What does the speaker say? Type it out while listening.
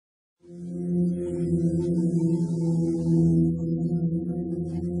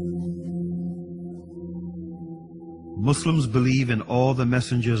Muslims believe in all the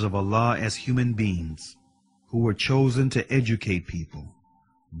messengers of Allah as human beings who were chosen to educate people,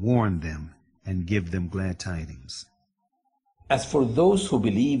 warn them, and give them glad tidings. As for those who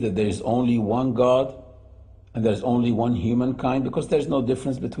believe that there is only one God and there's only one humankind, because there's no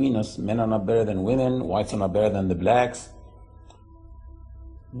difference between us, men are not better than women, whites are not better than the blacks,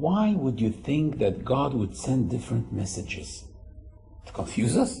 why would you think that God would send different messages? To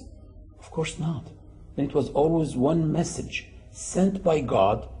confuse us? Of course not. Then it was always one message sent by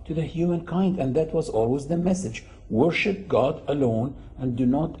God to the humankind, and that was always the message. Worship God alone and do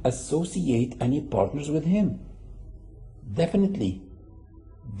not associate any partners with Him. Definitely,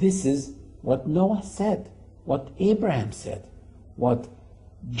 this is what Noah said, what Abraham said, what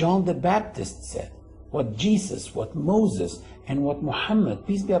John the Baptist said, what Jesus, what Moses, and what Muhammad,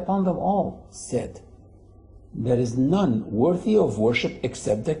 peace be upon them all, said. There is none worthy of worship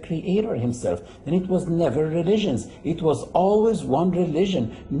except the Creator Himself. And it was never religions. It was always one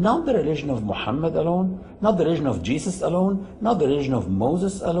religion. Not the religion of Muhammad alone, not the religion of Jesus alone, not the religion of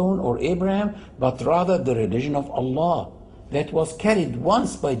Moses alone or Abraham, but rather the religion of Allah that was carried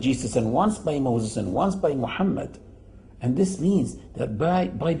once by Jesus and once by Moses and once by Muhammad. And this means that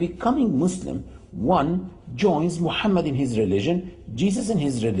by becoming Muslim, one joins Muhammad in his religion, Jesus in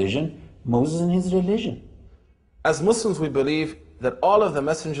his religion, Moses in his religion. As Muslims, we believe that all of the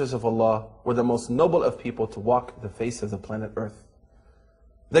messengers of Allah were the most noble of people to walk the face of the planet Earth.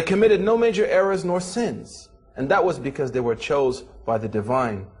 They committed no major errors nor sins, and that was because they were chosen by the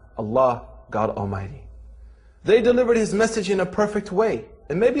Divine, Allah, God Almighty. They delivered His message in a perfect way,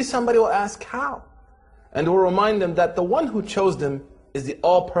 and maybe somebody will ask how, and we'll remind them that the one who chose them is the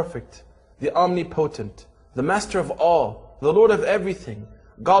all-perfect, the omnipotent, the master of all, the Lord of everything,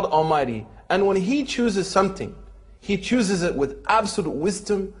 God Almighty, and when He chooses something, He chooses it with absolute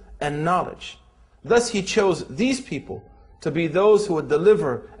wisdom and knowledge. Thus He chose these people to be those who would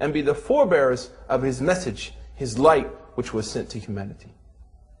deliver and be the forebearers of His message, His light, which was sent to humanity.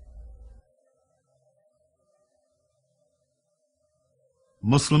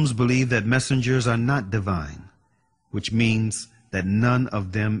 Muslims believe that messengers are not divine, which means that none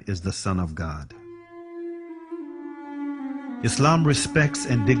of them is the Son of God. Islam respects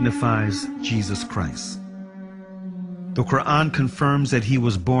and dignifies Jesus Christ. The Quran confirms that He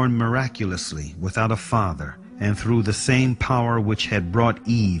was born miraculously, without a father, and through the same power which had brought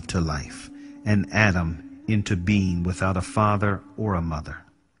Eve to life, and Adam into being without a father or a mother.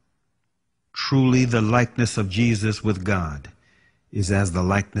 Truly the likeness of Jesus with God is as the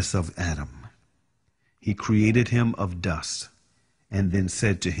likeness of Adam. He created him of dust, and then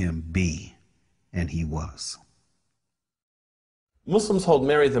said to him, "Be," and he was. Muslims hold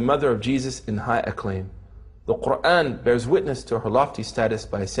Mary, the mother of Jesus, in high acclaim. The Quran bears witness to her lofty status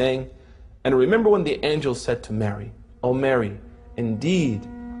by saying, "And remember when the angel said to Mary, O Mary, indeed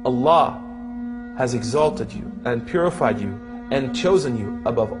Allah has exalted you and purified you and chosen you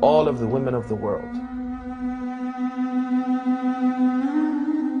above all of the women of the world."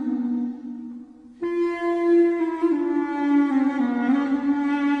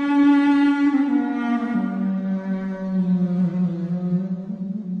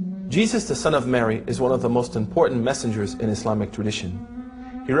 Jesus, the son of Mary, is one of the most important messengers in Islamic tradition.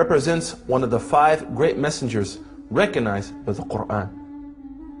 He represents one of the 5 great messengers recognized by the Quran.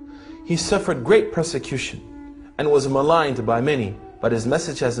 He suffered great persecution and was maligned by many, but his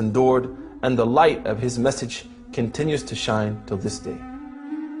message has endured, and the light of his message continues to shine till this day.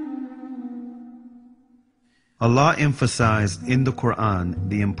 Allah emphasized in the Quran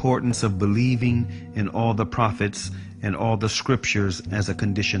the importance of believing in all the prophets and all the scriptures as a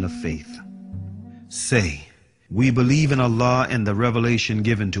condition of faith. Say, we believe in Allah and the revelation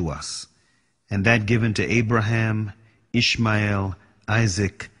given to us, and that given to Abraham, Ishmael,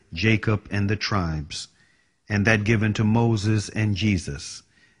 Isaac, Jacob, and the tribes, and that given to Moses and Jesus,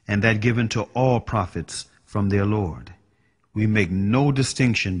 and that given to all prophets from their Lord. We make no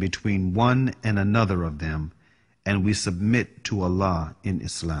distinction between one and another of them, and we submit to Allah in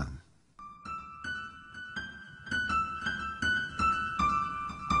Islam.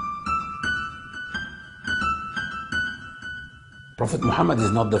 Prophet Muhammad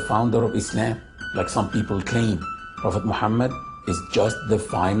is not the founder of Islam, like some people claim. Prophet Muhammad is just the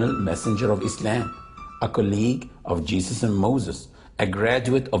final messenger of Islam, a colleague of Jesus and Moses, a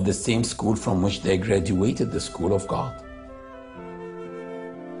graduate of the same school from which they graduated, the school of God.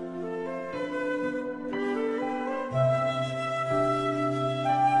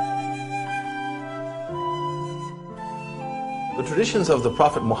 The traditions of the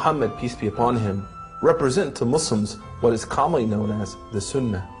Prophet Muhammad, peace be upon him, represent to Muslims what is commonly known as the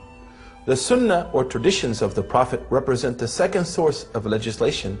Sunnah. The Sunnah, or traditions of the Prophet, represent the second source of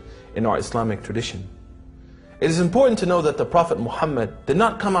legislation in our Islamic tradition. It is important to know that the Prophet Muhammad did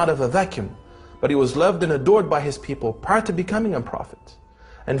not come out of a vacuum, but he was loved and adored by his people prior to becoming a prophet.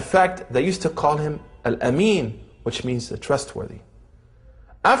 In fact, they used to call him Al-Amin, which means the trustworthy.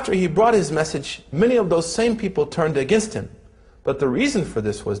 After he brought his message, many of those same people turned against him. But the reason for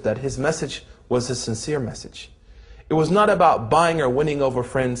this was that his message was a sincere message. It was not about buying or winning over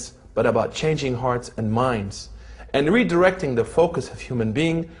friends, but about changing hearts and minds and redirecting the focus of human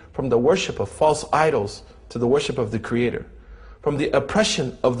being from the worship of false idols to the worship of the Creator, from the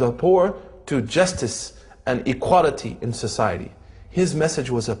oppression of the poor to justice and equality in society. His message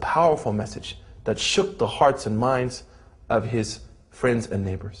was a powerful message that shook the hearts and minds of his friends and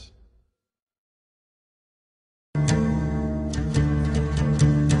neighbors.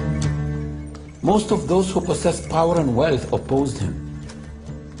 Most of those who possessed power and wealth opposed him.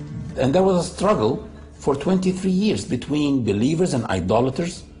 And there was a struggle for 23 years between believers and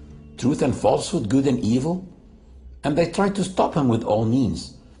idolaters, truth and falsehood, good and evil. And they tried to stop him with all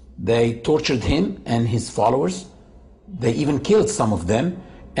means. They tortured him and his followers. They even killed some of them,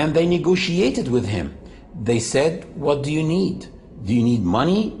 and they negotiated with him. They said, "What do you need? Do you need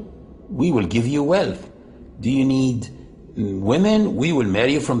money? We will give you wealth. Do you need women? We will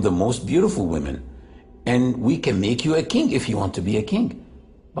marry you from the most beautiful women. And we can make you a king if you want to be a king."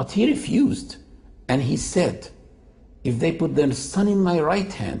 But he refused. And he said, "If they put the sun in my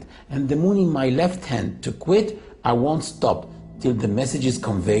right hand and the moon in my left hand to quit, I won't stop till the message is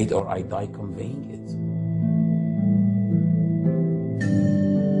conveyed or I die conveying it."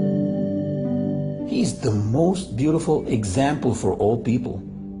 He is the most beautiful example for all people,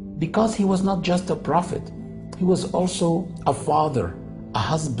 because he was not just a prophet. He was also a father, a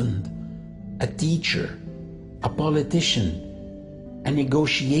husband, a teacher, a politician, a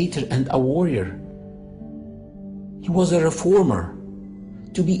negotiator, and a warrior. He was a reformer.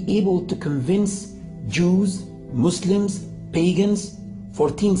 To be able to convince Jews, Muslims, pagans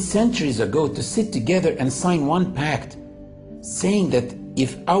 14 centuries ago to sit together and sign one pact, saying that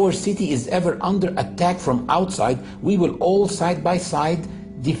if our city is ever under attack from outside, we will all side by side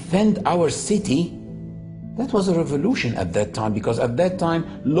defend our city. That was a revolution at that time, because at that time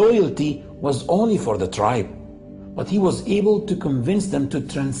loyalty was only for the tribe. But he was able to convince them to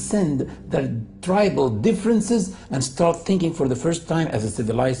transcend their tribal differences and start thinking for the first time as a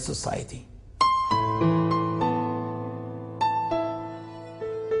civilized society.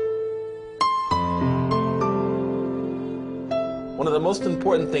 One of the most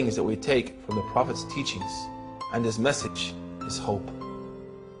important things that we take from the Prophet's teachings and his message is hope.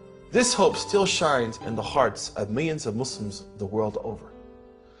 This hope still shines in the hearts of millions of Muslims the world over.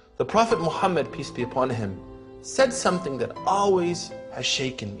 The Prophet Muhammad, peace be upon him, said something that always has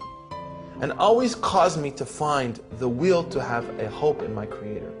shaken me and always caused me to find the will to have a hope in my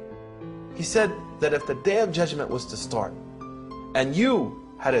Creator. He said that if the Day of Judgment was to start and you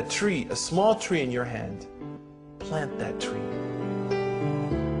had a tree, a small tree in your hand, plant that tree.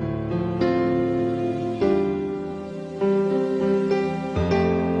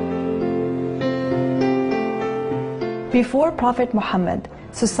 Before Prophet Muhammad,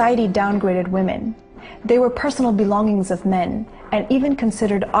 society downgraded women. They were personal belongings of men and even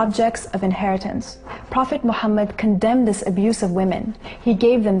considered objects of inheritance. Prophet Muhammad condemned this abuse of women. He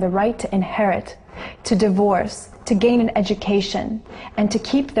gave them the right to inherit, to divorce, to gain an education, and to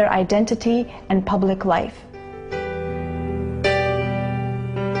keep their identity and public life.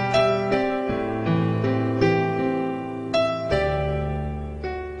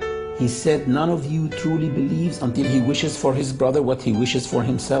 He said, "None of you truly believes until he wishes for his brother what he wishes for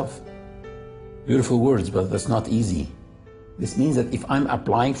himself." Beautiful words, but that's not easy. This means that if I'm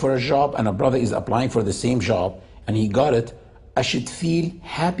applying for a job and a brother is applying for the same job and he got it, I should feel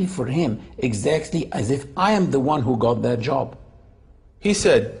happy for him, exactly as if I am the one who got that job. He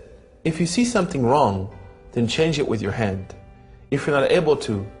said, if you see something wrong, then change it with your hand. If you're not able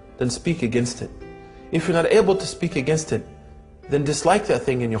to, then speak against it. If you're not able to speak against it, then dislike that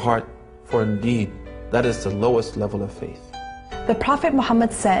thing in your heart, for indeed, that is the lowest level of faith. The Prophet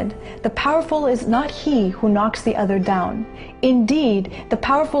Muhammad said, "The powerful is not he who knocks the other down. Indeed, the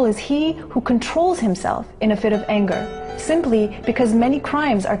powerful is he who controls himself in a fit of anger, simply because many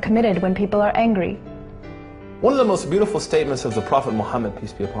crimes are committed when people are angry." One of the most beautiful statements of the Prophet Muhammad,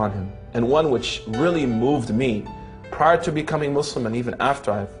 peace be upon him, and one which really moved me prior to becoming Muslim and even after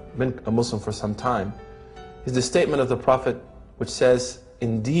I've been a Muslim for some time, is the statement of the Prophet which says,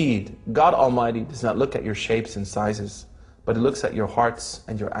 "Indeed, God Almighty does not look at your shapes and sizes, but He looks at your hearts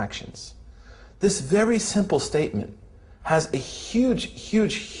and your actions." This very simple statement has a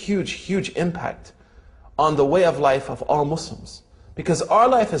huge impact on the way of life of all Muslims. Because our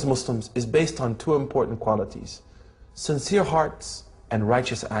life as Muslims is based on two important qualities: sincere hearts and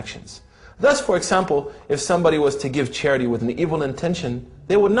righteous actions. Thus, for example, if somebody was to give charity with an evil intention,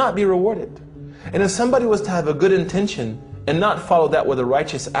 they would not be rewarded. And if somebody was to have a good intention and not follow that with a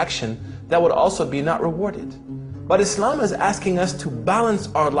righteous action, that would also be not rewarded. But Islam is asking us to balance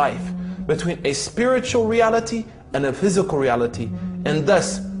our life between a spiritual reality and a physical reality. And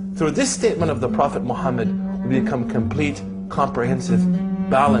thus, through this statement of the Prophet Muhammad, we become complete, comprehensive,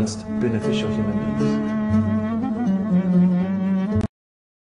 balanced, beneficial human beings.